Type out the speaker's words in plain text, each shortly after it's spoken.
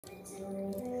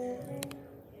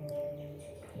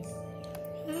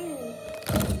Hey,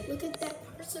 look at that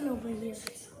person over here.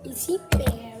 Is he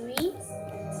Barry?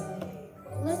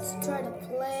 Let's try to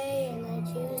play and I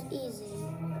choose easy.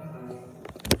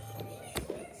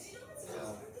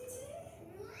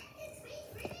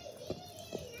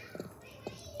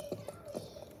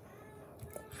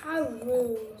 How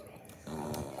rude.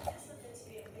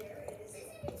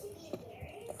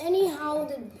 Anyhow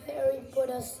did Barry put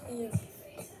us here?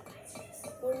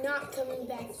 We're not coming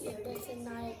back here. This is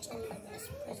not actually the best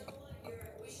present.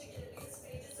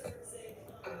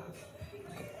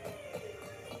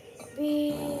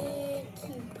 Big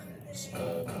punch.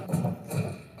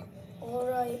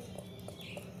 Alright.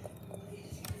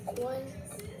 1,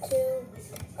 2,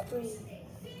 3.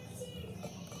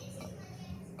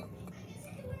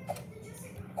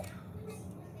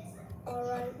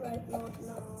 Alright, right now.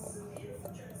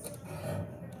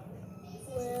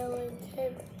 Well, I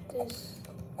kept this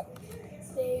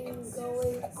thing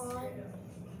going on,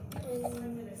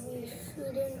 and we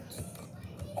shouldn't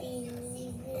be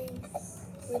leaving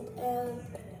without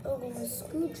a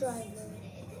screwdriver.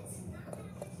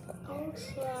 I'll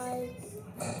try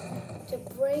to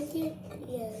break it.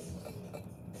 Yes.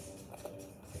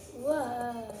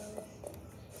 Whoa.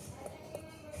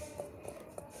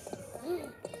 No.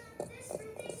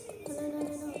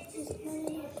 Please,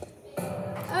 no.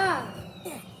 Ah!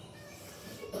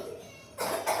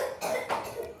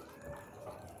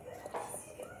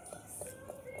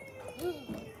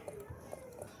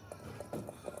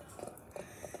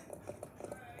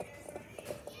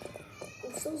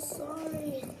 I'm so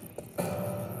sorry.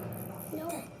 No.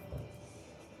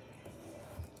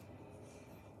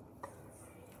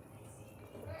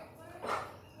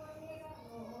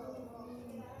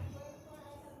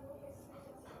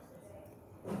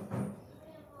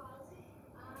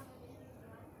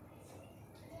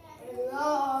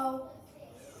 Hello,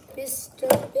 Mr.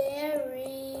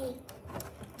 Barry.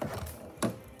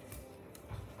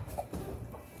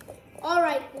 All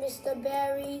right, Mr.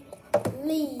 Barry,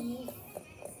 leave.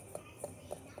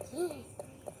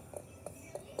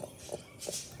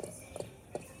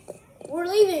 We're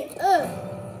leaving.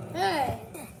 Hey.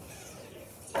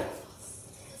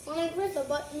 When I press the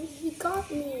button, he got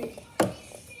me.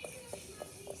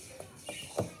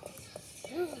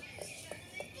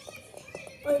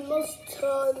 I must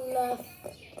turn left.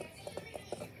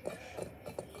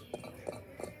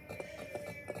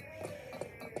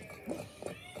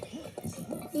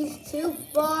 He's too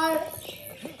far.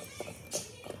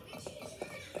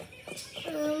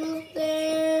 Almost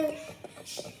there.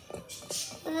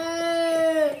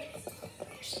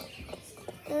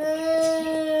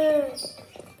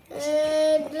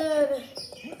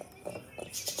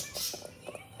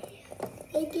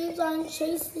 He keeps on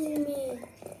chasing me.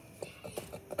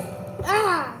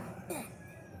 Ah!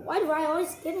 Why do I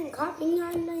always get caught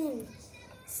behind him?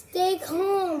 Stay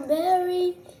calm,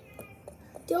 Barry.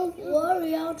 Don't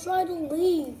worry, I'll try to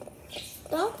leave.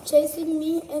 Stop chasing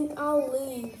me and I'll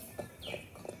leave.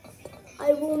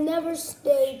 I will never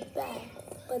stay back,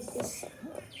 but this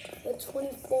for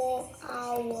 24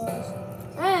 hours.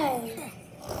 Hey!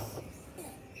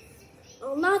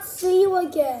 I'll not see you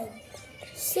again.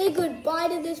 Say goodbye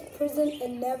to this prison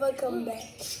and never come back.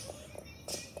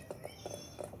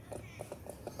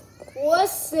 We're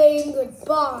saying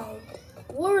goodbye.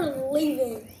 We're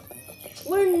leaving.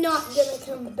 We're not gonna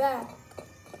come back.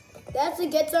 That's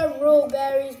against our rule,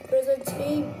 Barry's prison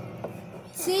team.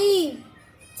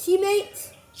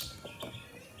 Teammates.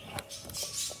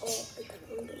 Oh, I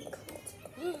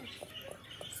can't.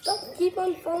 Stop, keep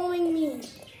on following me.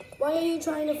 Why are you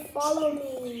trying to follow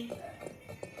me?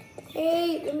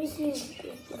 Hey, let me see.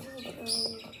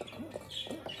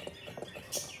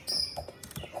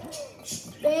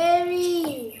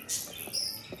 Barry,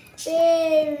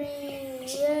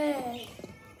 yes.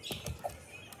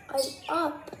 I'm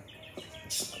up.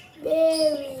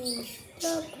 Barry,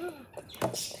 stop.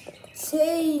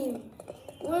 Same.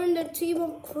 We're in the team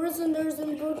of prisoners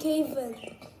in Brookhaven.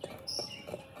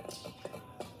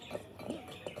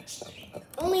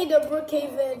 Only the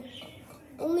Brookhaven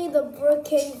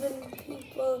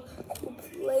people who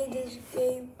play this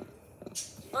game.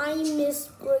 I miss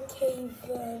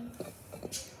Brookhaven.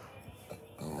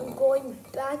 I'm going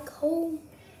back home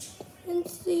and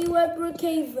see you at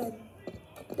Brookhaven.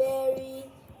 Barry,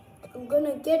 I'm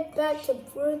gonna get back to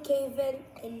Brookhaven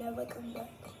and never come back.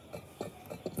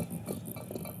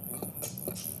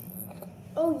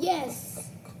 Oh yes!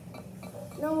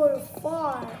 Now we're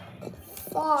far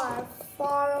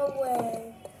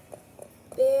away.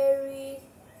 Barry,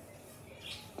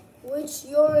 which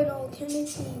urinal can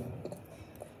it be?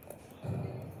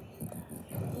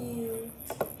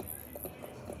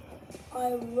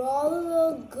 I'd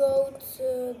rather go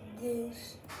to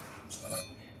this.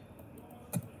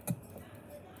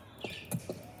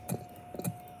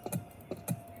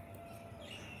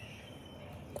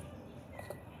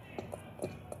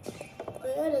 I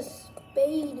got a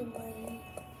spade in my hand.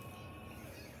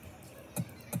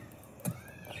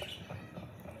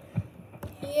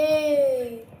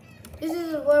 Yay! This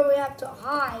is where we have to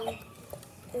hide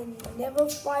and never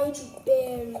find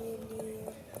Barry in here.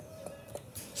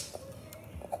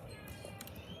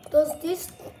 Does this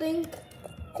think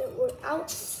that we're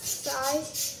outside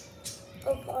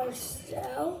of our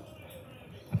cell?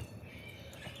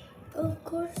 Of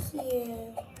course, yeah.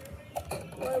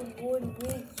 Why would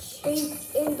we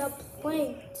chase in the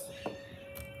planks?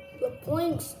 The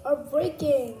planks are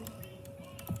breaking.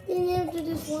 And after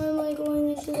this, why am I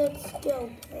going into that skill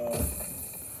pad?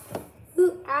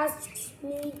 Who asks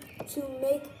me to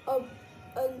make an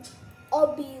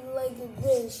obby like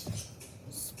this?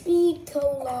 Speed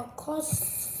cola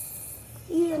costs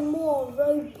even more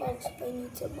Robux I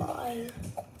need to buy.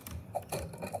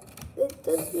 It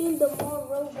does mean the more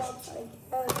Robux I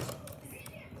get.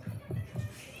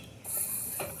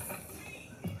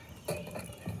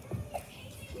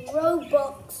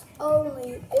 Robux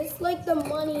only. It's like the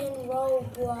money in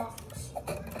Roblox.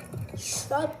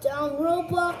 Shut down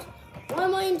Roblox. Why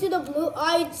am I into the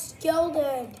blue-eyed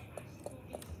skeleton?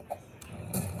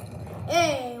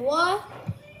 Hey, what?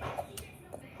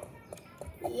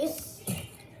 Yes.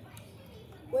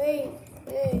 Wait.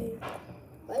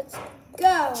 Let's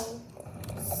go.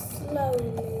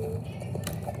 Slowly.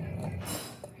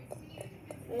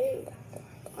 Hey,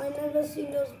 I never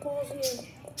seen those balls here.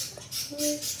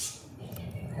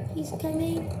 He's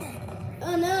coming.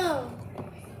 Oh no!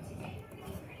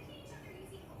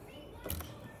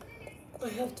 I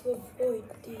have to avoid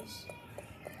these.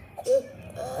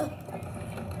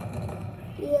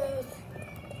 Yes.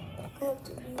 I have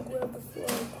to beware before I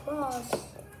cross.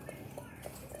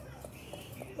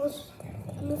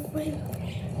 I'm afraid.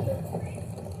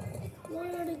 Why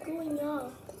are they going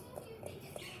up?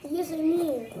 Yes, I'm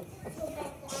here.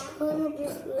 Climb up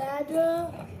this ladder.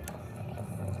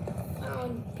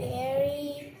 Found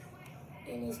Barry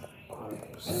in his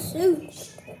armor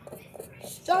suit.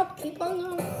 Stop, keep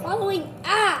on following.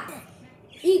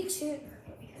 He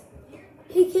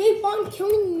keep on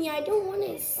killing me. I don't want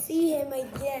to see him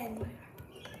again.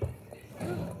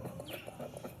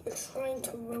 You're trying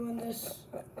to ruin this.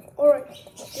 Alright,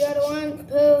 the other one,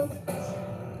 Pooh.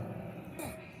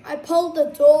 I pulled the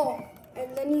door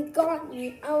and then he got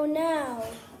me. Oh no.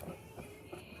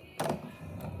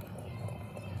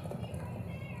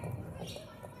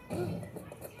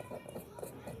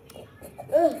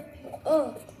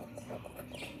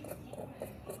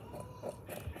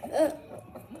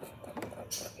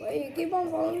 Wait, you keep on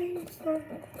following for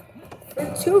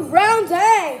 2 rounds,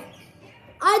 hey!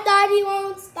 I thought he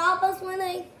won't stop us when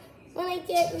I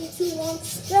get into one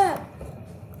step.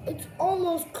 It's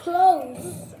almost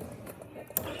close.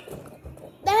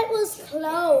 That was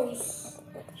close.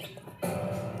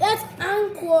 That's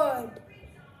awkward.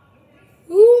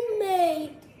 Who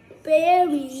made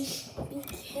Barry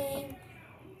became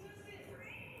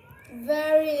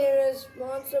very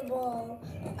irresponsible?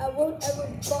 I won't ever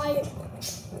buy it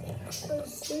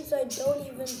since I don't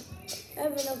even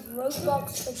have enough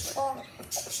Robux to talk.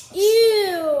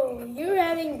 Ew! You're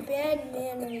having bad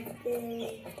manners,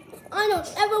 Barry. I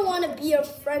don't ever want to be your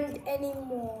friend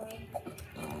anymore.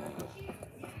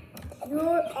 You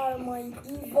are my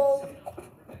evil.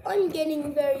 I'm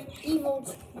getting very evil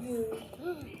to you.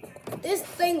 This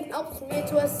thing helps me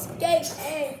to escape.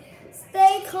 Hey,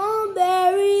 stay calm,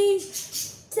 Barry.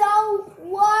 Don't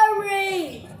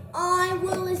worry. I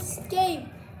will escape.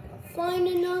 Find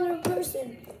another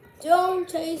person. Don't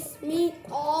chase me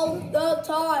all the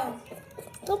time.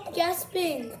 Stop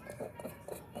gasping.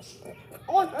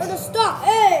 I want her to stop.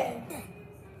 Hey!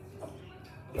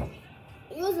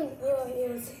 He wasn't. He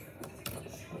was.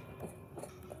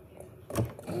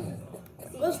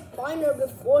 Let's find her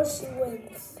before she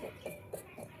wins.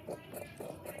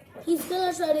 He's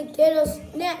gonna try to get us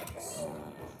next.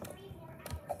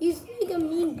 He's like a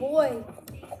mean boy.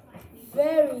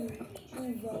 Very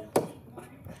evil.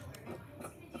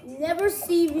 Never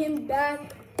see him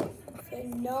back for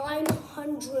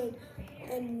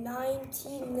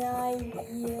 999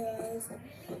 years.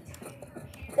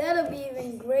 That'll be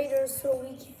even greater, so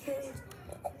we can't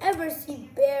ever see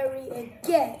Barry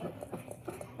again.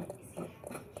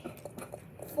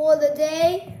 For the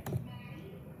day,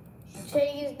 should I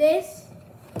use this?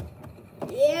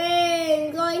 Yay,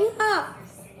 I'm going up.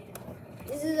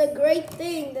 This is a great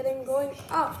thing that I'm going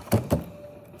up.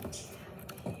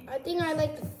 I think I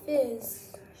like the fizz.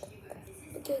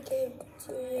 Okay, to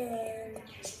the end.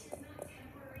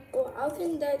 Oh, how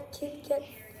can that kid get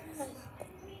fast?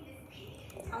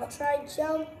 I'll try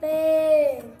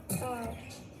jumping. Oh,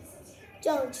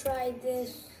 don't try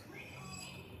this.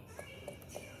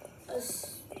 A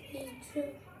speed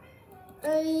trip.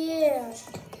 Oh yeah,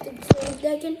 the tool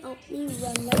that can help me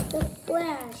run like the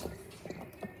Flash.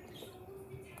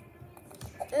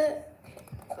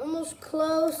 Almost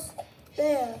close.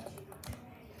 There.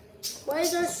 Why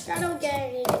is our shadow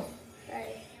getting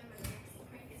right?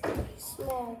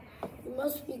 Small. You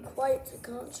must be quiet to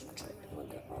concentrate on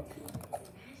the Obby.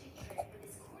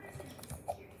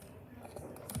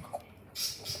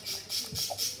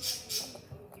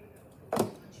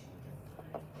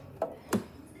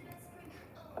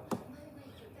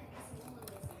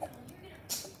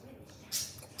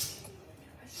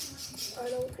 I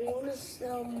don't want to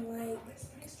sound like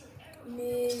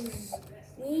Ms.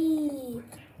 Wee.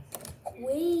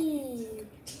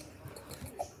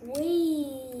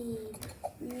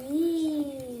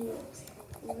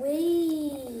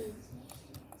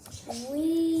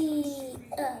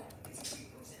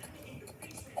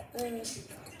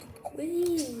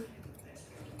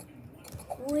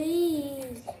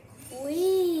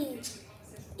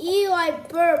 Ew, I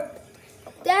burped.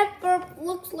 That burp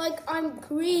looks like I'm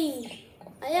green.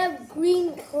 I have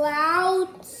green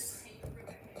clouds.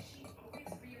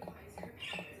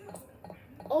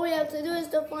 All we have to do is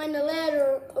to find the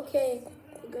ladder. Okay,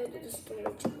 we go to the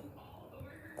storage room.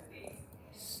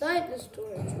 Inside the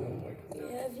storage room, what do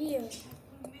we have here?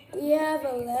 We have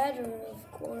a ladder,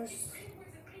 of course.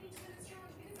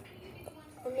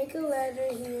 I'll make a ladder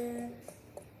here,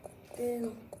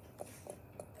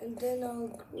 and then I'll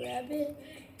grab it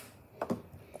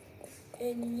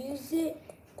and use it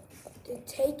to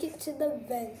take it to the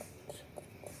vent.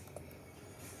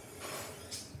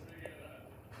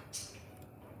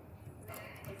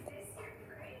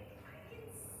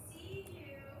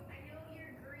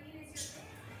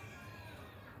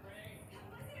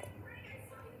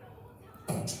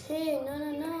 Hey,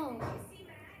 no.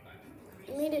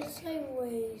 I made it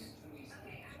sideways.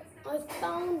 I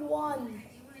found one.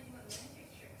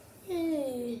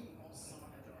 Hey.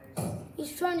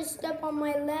 He's trying to step on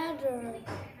my ladder.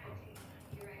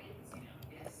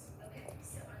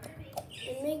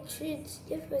 It makes it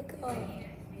difficult.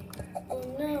 Oh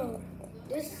no.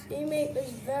 This teammate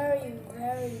is very,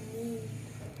 very mean.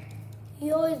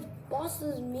 He always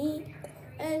bosses me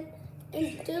and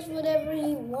does whatever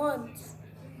he wants.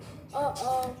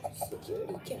 Uh-oh.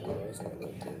 Security cameras are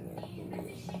looking at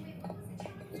me.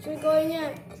 Is it going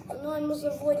in? Oh no, I must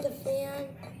avoid the fan.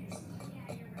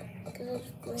 Because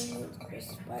it's playing with the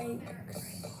spikes.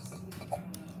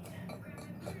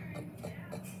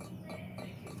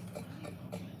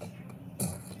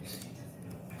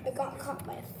 I got caught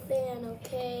by a fan,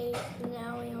 okay?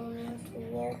 Now I only have to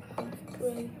walk on the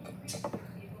grid.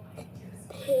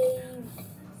 Pavement.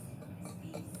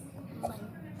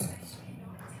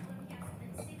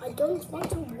 I don't want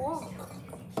to walk.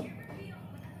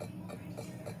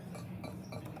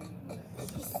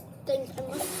 These things, I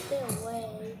must stay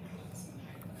away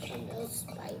from those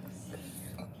spikes.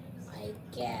 I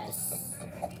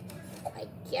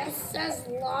guess as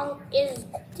long as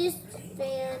this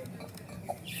fan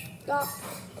stops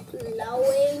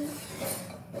blowing.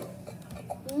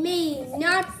 Me,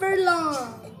 not for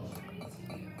long.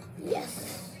 Yes.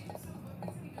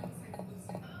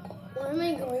 Why am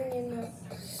I going in the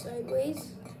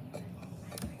sideways?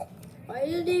 Why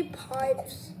do they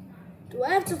pipes? Do I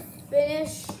have to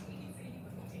finish?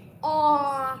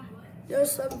 Aw,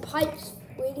 there's some pipes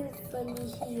waiting for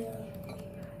me here.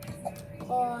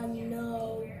 Oh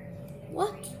no.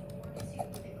 What?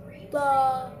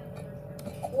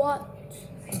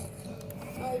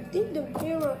 I think the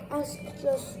mirror is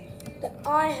just that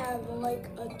I have like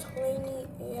a tiny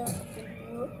air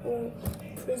or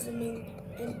prisoning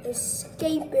and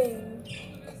escaping.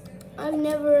 I've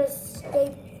never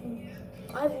escaped.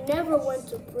 I've never went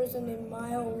to prison in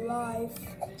my whole life.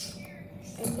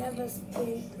 I never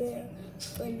stayed there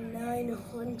for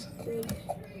 900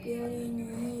 billion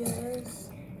years.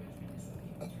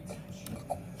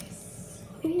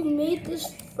 Who made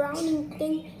this frowning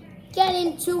thing get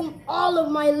into all of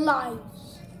my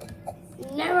lives?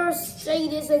 Never say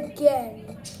this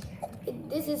again.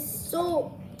 This is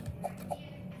so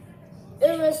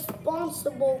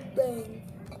irresponsible thing.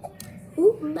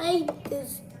 Who made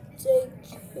this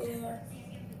daycare?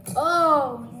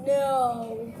 Oh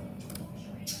no.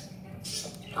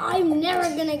 I'm never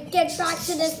gonna get back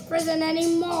to this prison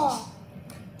anymore.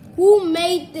 Who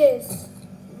made this?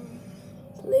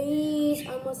 Please Please,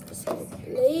 I must escape.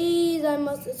 Please, I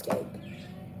must escape.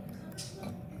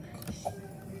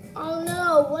 Oh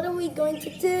no, what are we going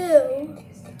to do?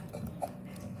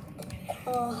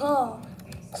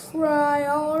 Try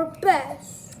our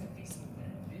best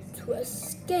to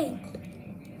escape.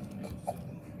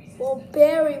 Well,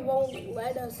 Barry won't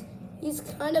let us. He's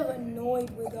kind of annoyed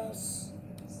with us.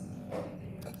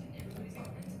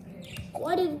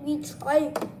 Why did we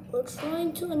try? We're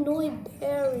trying to annoy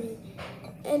Barry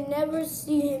and never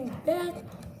see him back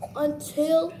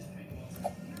until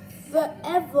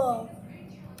forever.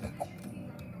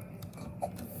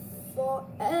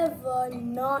 Forever,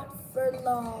 not for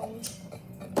long.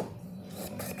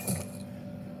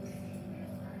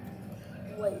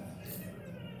 Wait.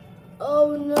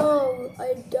 Oh no,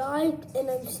 I died and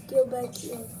I'm still back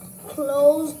here.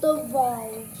 Close the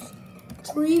valves.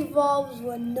 3 valves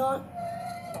were not.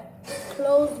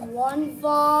 Close 1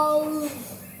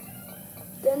 valve.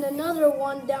 Then another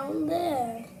one down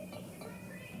there.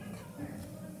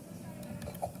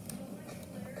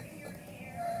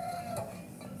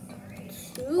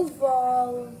 Two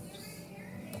valves.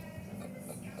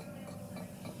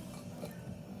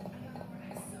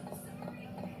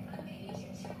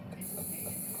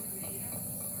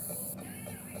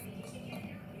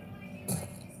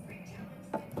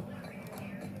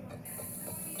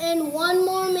 And 1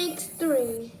 more makes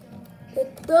 3. The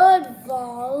 3rd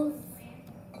valve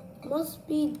must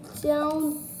be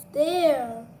down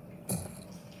there.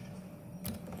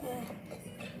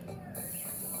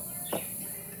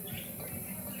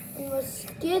 We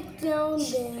must get down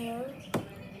there.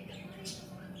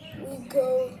 We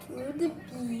go through the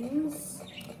beams.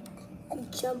 We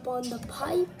jump on the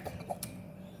pipe.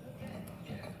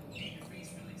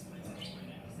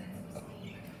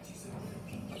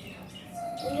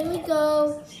 And there we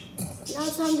go. Now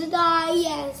it's time to die,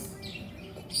 yes.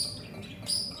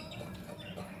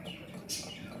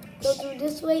 Go through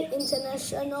this way,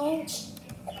 international.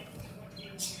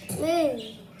 Man.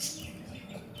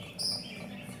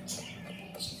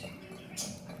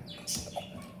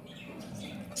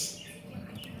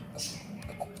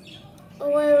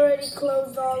 Oh, I already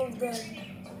closed all of them.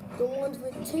 The ones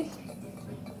with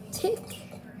tick.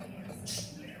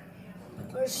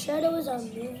 Our shadows are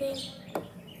moving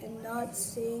and not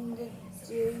seeing the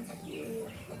daycare.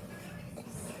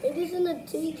 It isn't a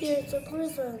daycare, it's a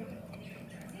prison.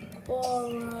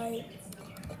 Alright.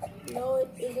 No, it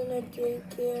isn't a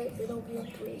daycare, it'll be a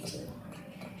prison.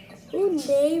 Who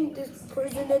named this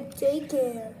prison a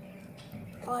daycare?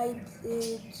 I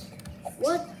did.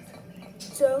 What?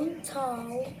 Don't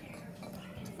tell.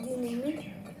 Did you name it?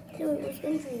 No, it was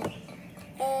Andrea.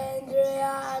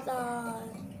 Andrea.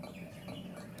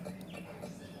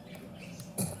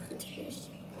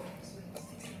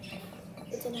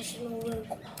 International Road.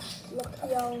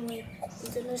 Lucky Island.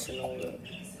 International Road.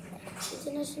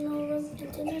 International Road.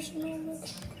 International Road.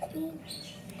 International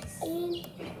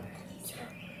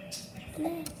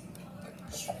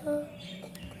Road.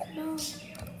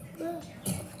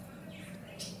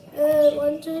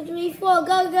 1, 2, 3, 4.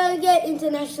 Go, get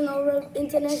International Road.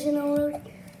 International Road.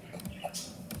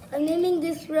 I'm naming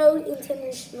this road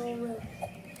International Road.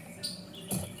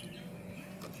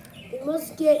 We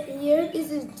must get here.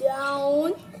 This is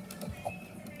down.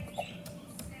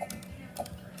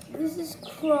 This is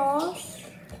cross.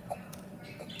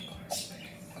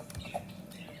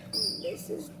 This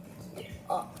is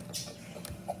up.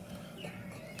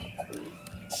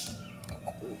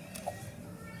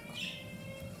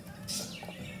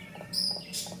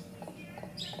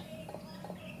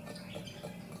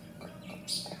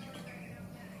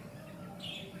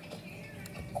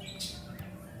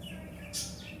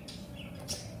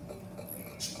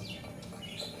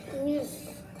 Yes.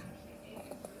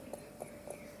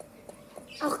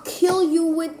 I'll kill you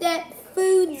with that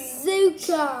food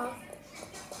Zuka.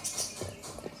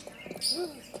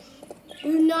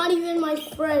 You're not even my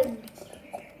friend.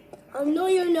 I know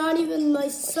you're not even my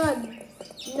son.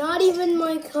 Not even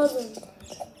my cousin.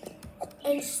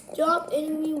 And stop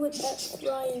hitting me with that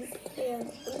frying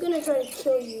pan. I'm gonna try to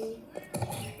kill you.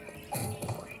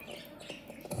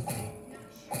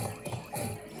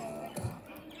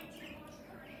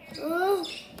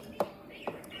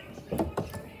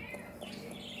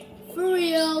 For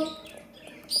real.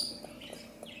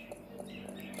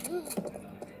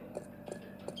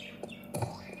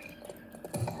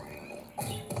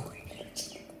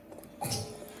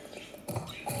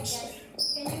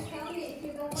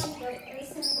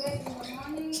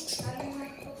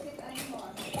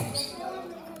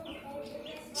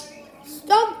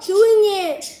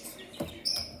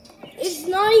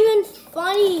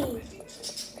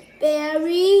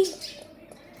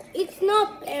 It's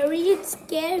not Barry, it's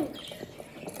Gary.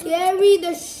 Gary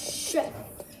the chef.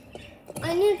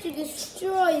 I need to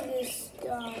destroy this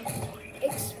guy.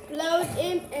 Explode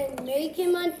him and make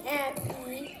him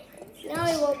unhappy. Now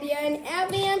he will be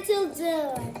unhappy until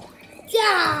dawn.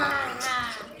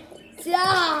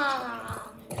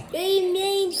 Be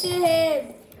mean to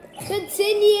him.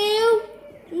 Continue.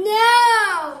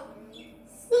 No.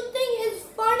 You think it's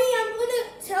funny? I'm gonna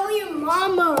tell your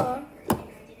mama.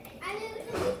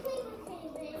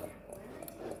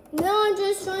 No, I'm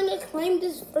just trying to claim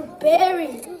this for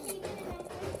Barry.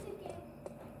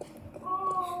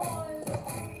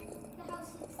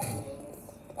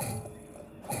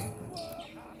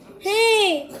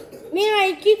 Hey, Mira,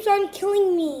 he keeps on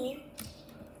killing me.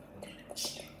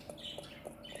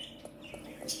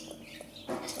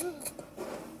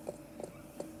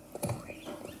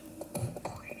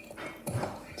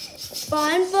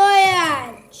 Bon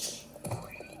voyage!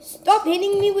 Stop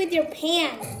hitting me with your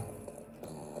pan.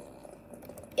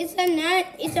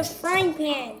 It's a frying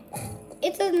pan.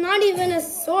 It's not even a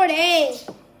sword, eh?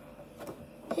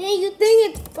 Hey, you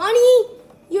think it's funny?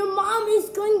 Your mom is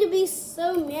going to be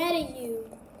so mad at you.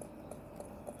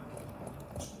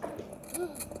 I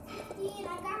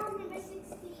got number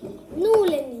 16. No,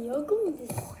 Lenny, you're going to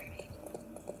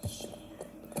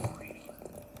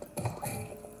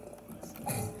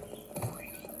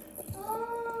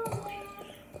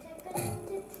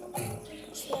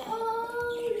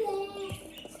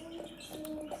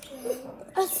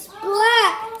a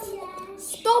splat!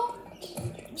 Stop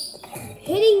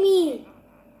hitting me!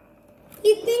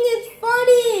 You think it's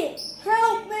funny?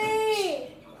 Help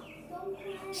me! Don't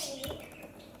play.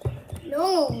 No.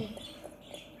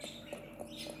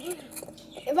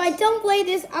 If I don't play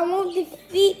this, I won't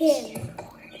defeat him.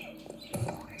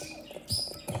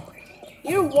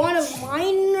 You're one of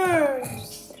my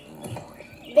nerves.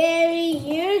 Barry,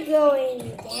 you're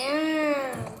going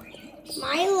down.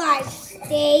 My life's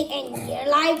stay and your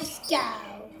life's go.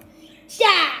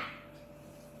 Yeah.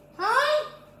 Huh?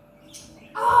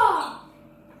 Oh.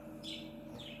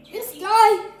 This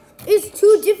guy is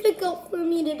too difficult for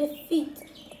me to defeat.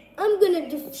 I'm gonna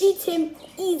defeat him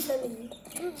easily.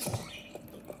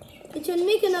 You can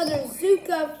make another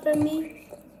Zuka for me.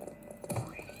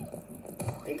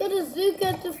 I got a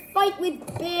Zuka to fight with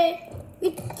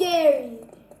Gary.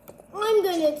 I'm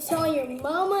gonna tell your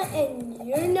mama and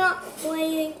you're not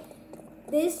playing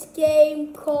this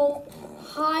game called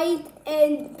Hide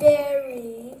and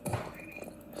Bury.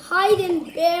 Hide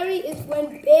and bury is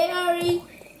when Barry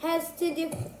has to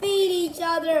defeat each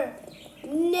other.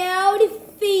 No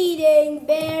defeating,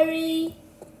 Barry.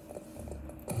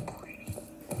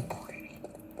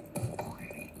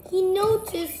 He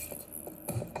noticed.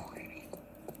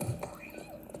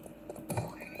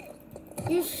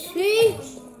 You see?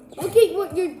 Look at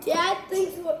what your dad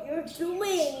thinks what you're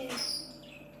doing.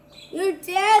 Your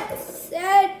dad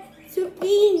said to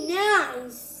be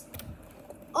nice.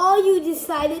 All you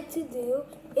decided to do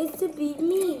is to beat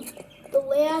me. The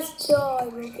last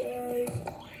time, okay?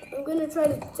 I'm gonna try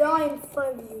to die in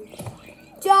front of you.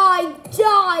 Die,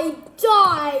 die,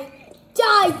 die.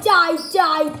 Die, die,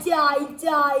 die, die,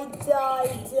 die, die,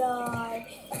 die.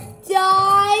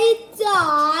 Die,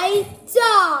 die,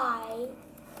 die.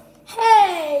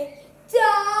 Hey,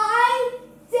 die,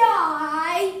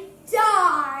 die,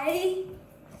 die.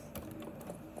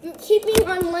 You're keeping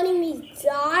on letting me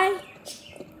die?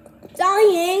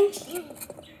 Dying?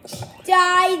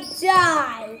 Die,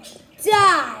 die,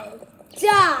 die,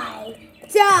 die, die,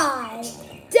 die,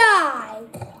 die,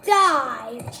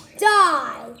 die,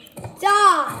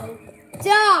 die,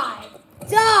 die,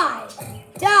 die,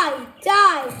 die,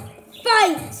 die,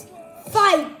 fight,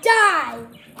 fight, die,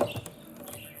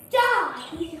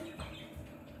 die.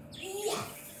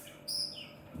 Yes.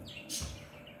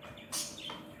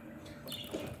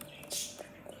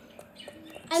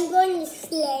 I'm going to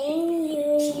slay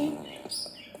you.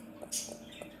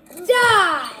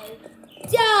 Die!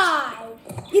 Die!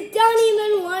 You don't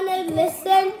even want to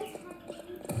listen?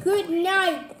 Good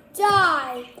night.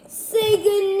 Die! Say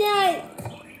good night.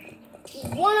 You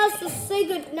want us to say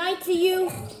good night to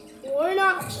you? We're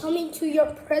not coming to your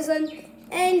prison,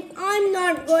 and I'm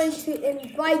not going to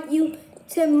invite you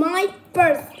to my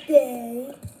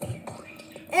birthday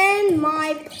and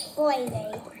my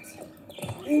playdate.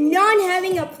 You're not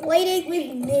having a playdate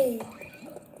with me.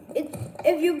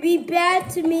 If you be bad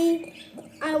to me,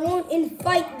 I won't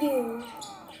invite you.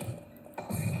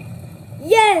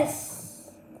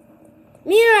 Yes!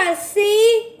 Mira,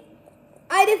 see?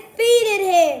 I defeated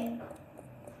him.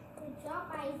 Good job,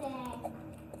 Isaac.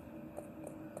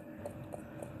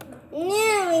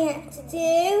 Now we have to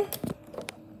do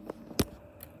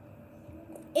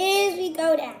to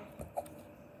go down.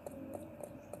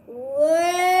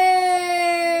 Whoa!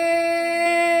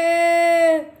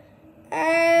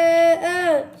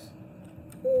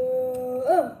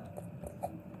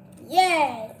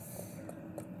 Yes.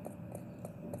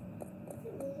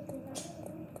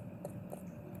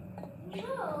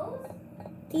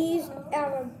 These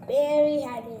are very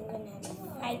hiding even have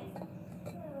a fight.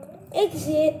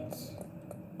 Exit.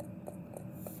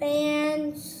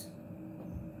 Fans.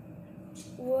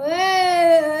 Whoa.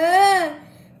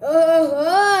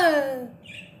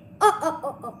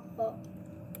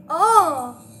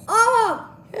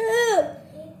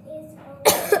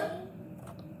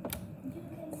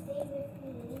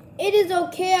 It is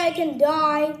okay, I can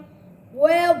die.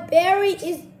 Well, Barry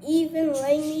is even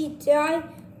letting me die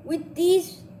with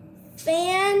these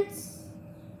fans.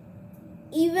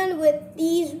 Even with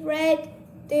these red,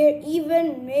 they're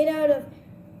even made out of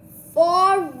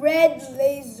 4 red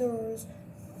lasers.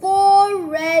 4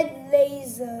 red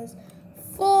lasers.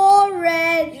 4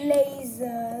 red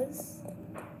lasers.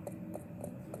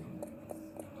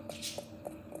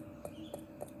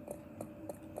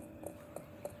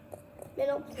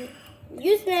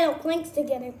 Use metal planks to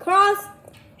get across.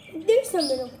 There's some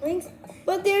metal planks,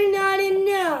 but they're not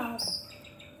enough.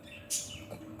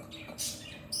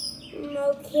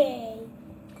 Okay.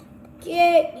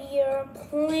 Get your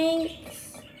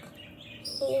planks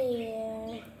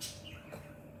here.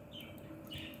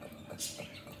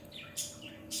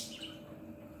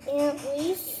 At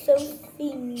least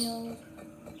Sophie knows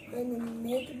I'm gonna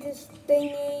make this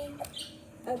thingy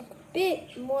a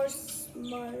bit more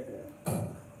smarter.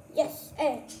 Yes,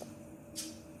 hey.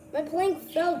 My plank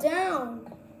fell down.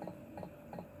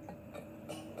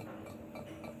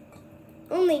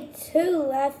 Only 2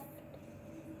 left.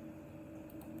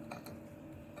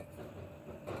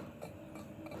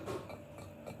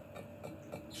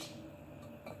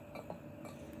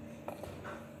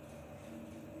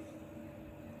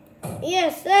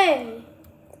 Yes, hey.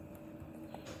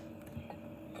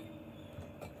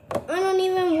 I don't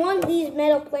even want these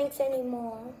metal planks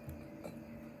anymore.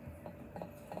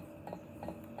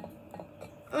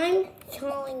 I'm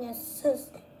calling a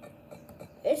sister.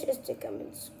 It's just to come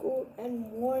in school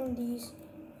and warn these.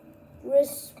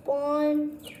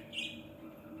 Respawn.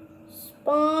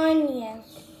 Spawn,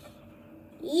 yes.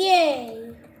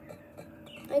 Yay!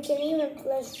 I can even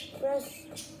press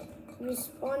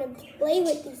respawn and play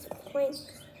with these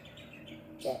planks.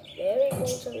 That very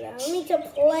goes allow me to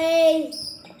play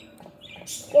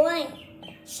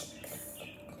planks.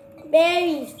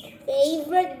 Barry's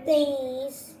favorite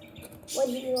things. What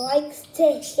he likes to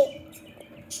hit.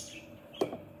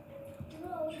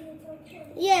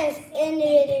 Yes, and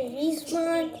if it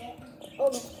respawn, all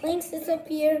the planks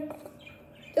disappear.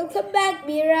 They'll come back,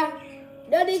 Mira.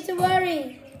 Don't need to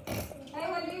worry. Hey,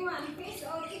 what do you want? Fish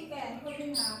or chicken? What do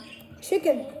you want?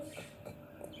 Chicken.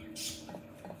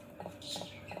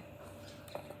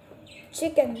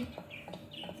 Chicken.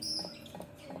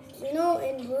 You know,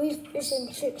 in Louis Fish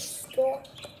and Chip store,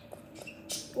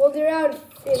 well, they're out of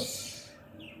fish.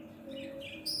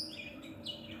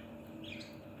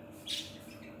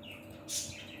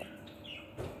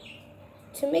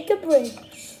 To make a bridge.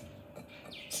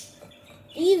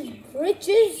 These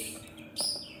bridges,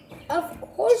 of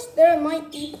course there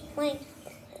might be planks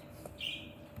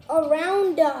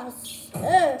around us.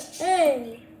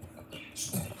 Hey,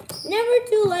 never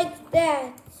do like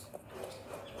that.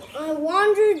 I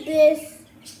wandered this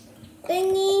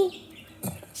thingy.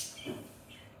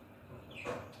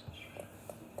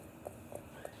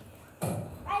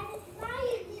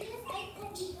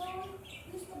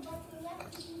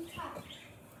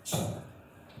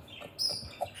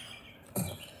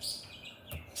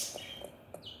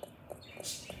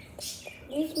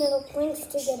 Use metal planks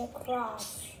to get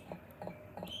across.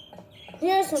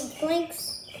 Here are some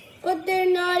planks, but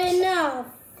they're not enough.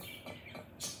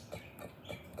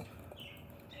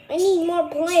 I need more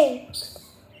planks.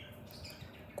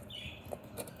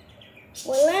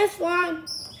 Well, last one.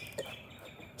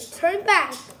 Turn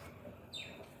back.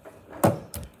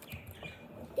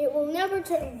 It will never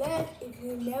turn back if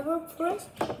you never press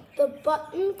the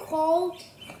button called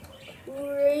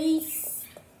respawn.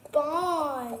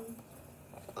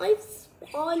 I've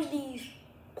spawned these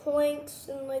planks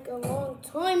in like a long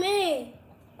time, eh?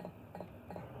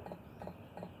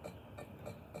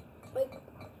 Like,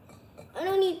 I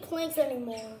don't need planks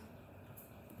anymore.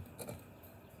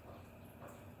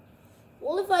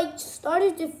 Well, if I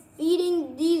started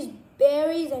defeating these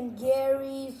Barrys and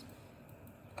Garys,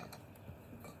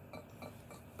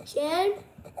 Jen,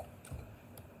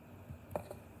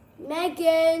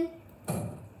 Megan,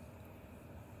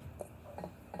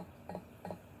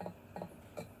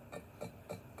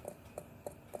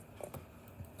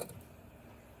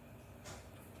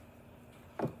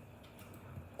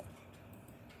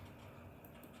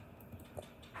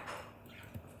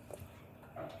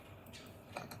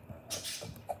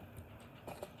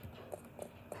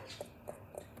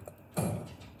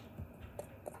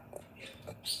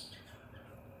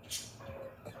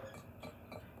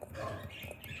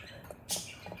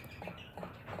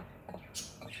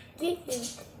 get here.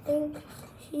 Think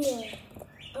here.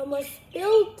 I must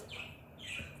build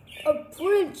a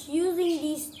bridge using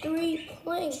these 3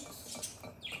 planks.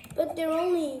 But there are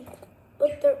only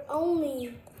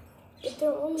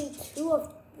 2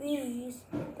 of these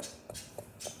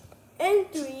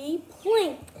and 3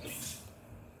 planks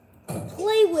to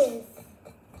play with.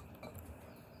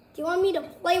 Do you want me to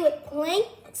play with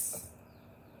planks?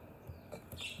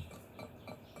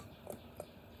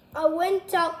 I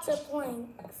went out to planks.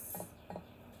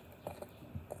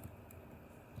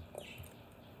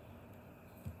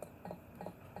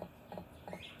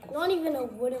 Not even a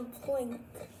wooden plank.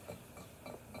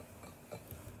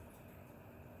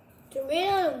 They're made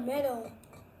out of metal.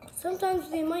 Sometimes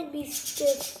they might be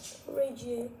stiff,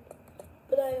 rigid,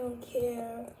 but I don't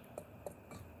care.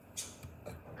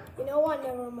 You know what?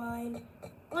 Never mind.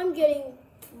 I'm getting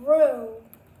through.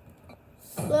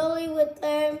 Slowly with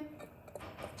them.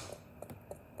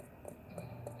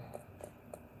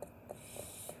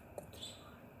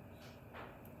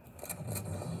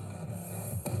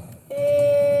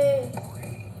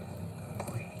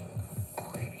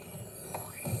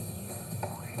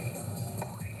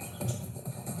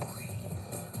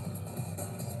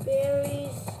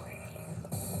 Berries.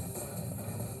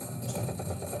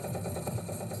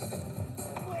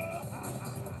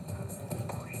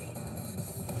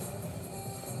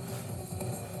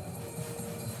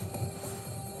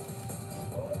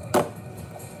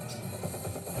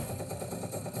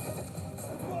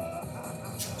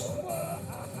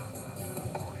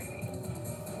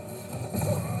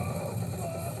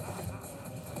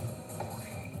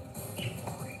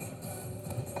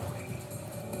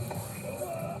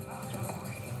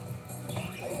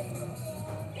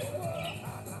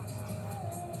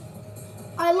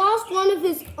 I lost one of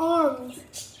his arms.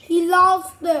 He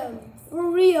lost them,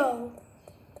 for real.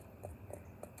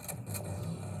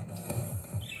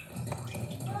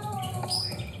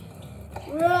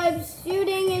 I'm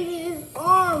shooting into his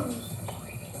arms.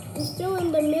 I'm still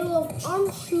in the middle of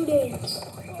arm shooting.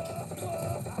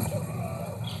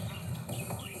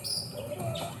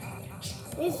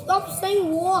 Hey, stop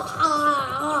saying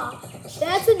wah.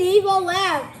 That's an evil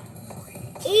laugh.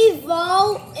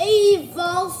 Evil,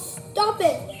 stop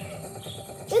it.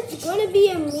 It's gonna be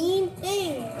a mean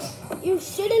thing. You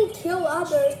shouldn't kill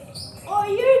others or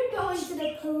you're going to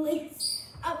the police.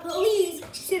 A police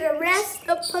should arrest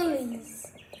the police.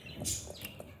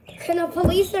 Can a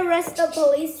police arrest the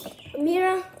police,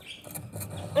 Amira?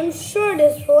 I'm sure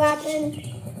this will happen.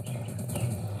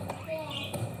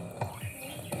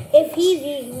 If he's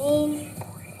mean,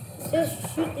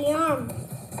 just shoot the arm.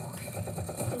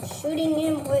 I'm shooting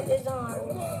him with his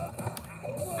arm.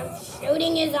 I'm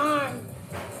shooting his arm.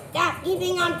 Stop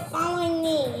keeping on following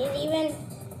me. He's even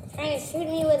trying to shoot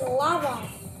me with lava.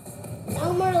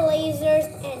 No more lasers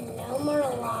and no more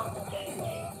lava.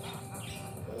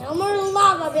 No more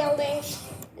lava building.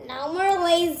 No more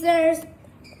lasers.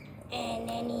 And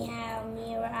anyhow,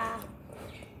 Mira.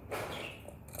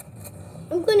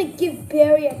 I'm gonna give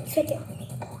Barry a ticket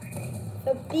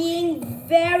for being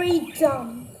very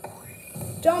dumb.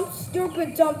 Dump,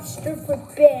 stupid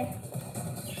bear.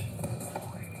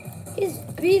 His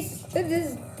beast,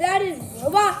 that is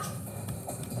robot.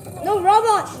 No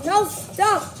robot, no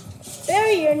stuff.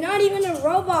 Barry, you're not even a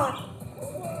robot.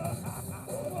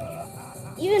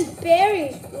 Even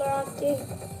Barry's lucky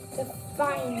to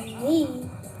find me.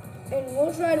 And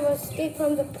we'll try to escape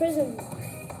from the prison.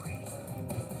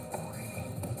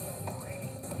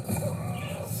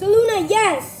 Saluna,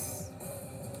 yes!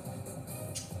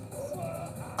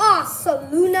 Ah,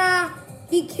 Saluna!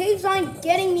 He keeps on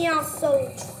getting me off, so...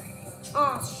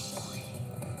 Ah,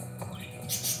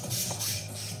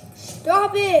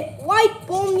 stop it! White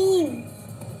bull mean!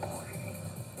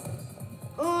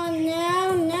 Oh, no.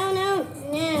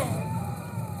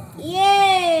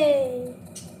 Yay!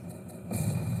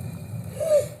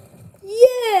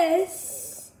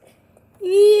 Yes!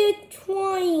 We're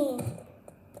trying.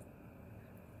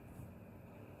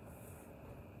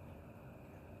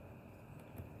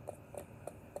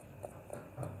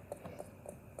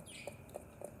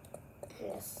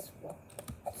 Yes.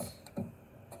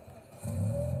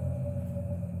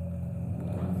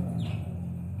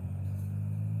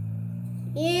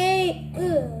 Yay!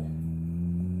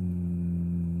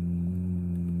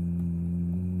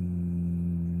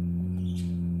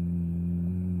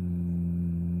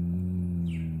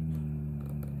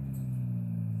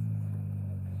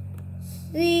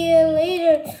 See you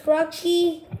later,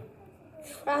 Trucky.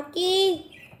 Trucky.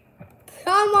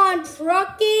 Come on,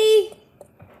 Trucky.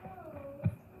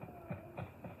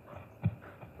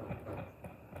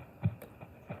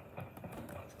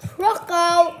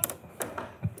 Trucko.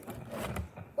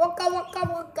 waka, waka,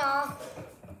 waka.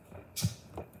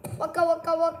 Waka,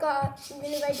 waka, waka. I'm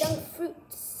gonna write down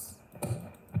fruits.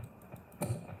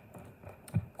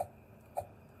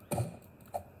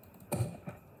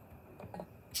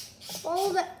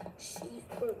 All that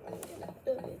cheeseburger I'm gonna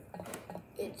do it.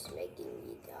 It's making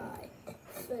me die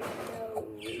for no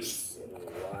reason.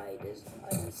 Why does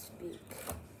Obby speak?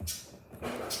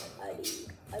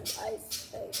 I'm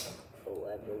Isaac.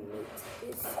 Whoever makes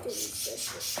this thing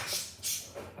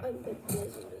special. I'm the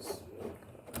business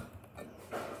maker.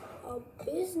 A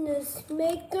business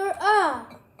maker?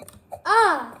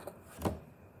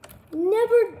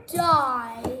 Never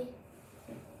die.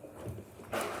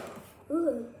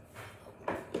 Ooh.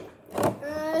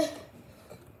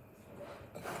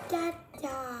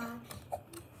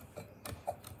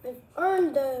 I've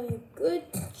earned a good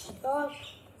job.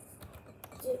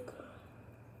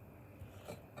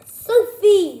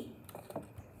 Sophie!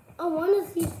 I want to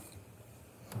see.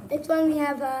 Next one we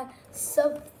have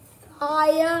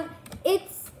Sophia.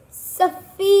 It's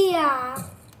Sophia.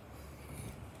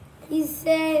 He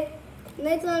said,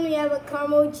 next one we have a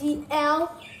Carmo GL.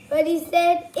 But he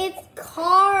said, it's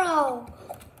Carl.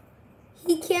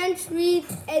 He can't read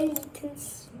and he can.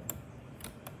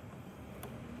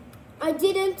 I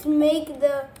didn't make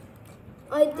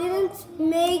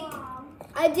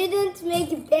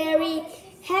Barry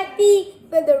happy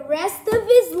for the rest of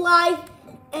his life,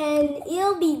 and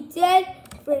he'll be dead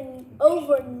for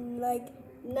over like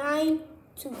 9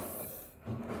 to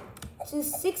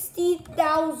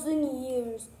 60,000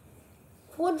 years.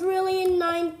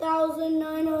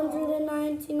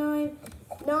 4,9,999,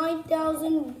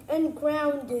 9,000 and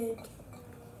grounded.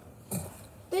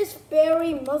 This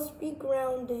Barry must be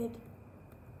grounded.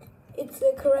 It's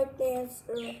the correct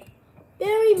answer.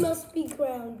 Barry must be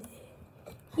grounded.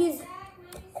 He's. Mommy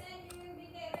said you will be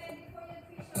ready for your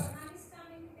tuition. Mommy's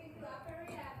coming to pick you up.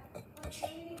 Hurry up. What do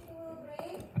you need to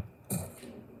break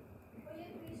for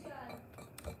your tuition?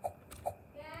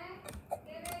 Yeah?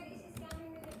 Get ready. She's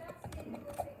coming with the taxi and you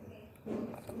go quickly.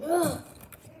 Ugh.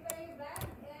 Prepare your bag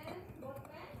and both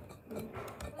pen.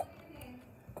 What do you need?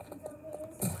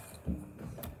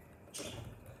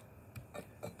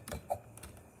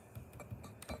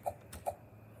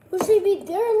 Will she be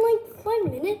there in like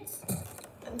 5 minutes?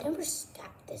 I've never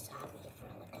stacked this hobby for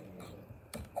like a night.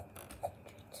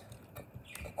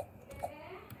 Are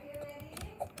you ready?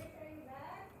 Prepare your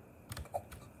bag.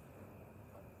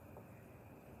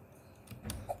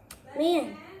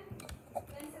 Man,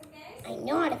 Pencil case. I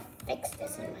know how to fix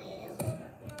this in my hand.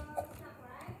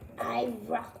 I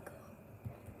rock.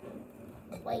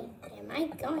 Wait, am I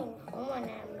going home or am I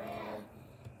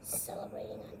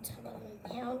celebrating on top of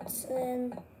a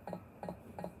mountain?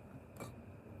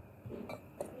 Did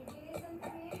you listen to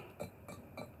me?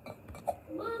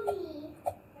 Mommy.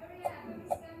 Hurry up.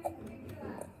 Mommy's coming to pick you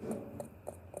up.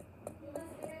 You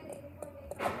must be ready before they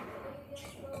come. So you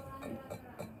just go run.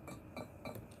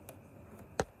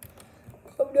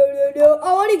 Oh, no.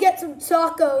 I want to get some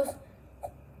tacos.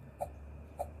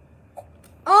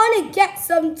 I want to get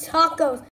some tacos.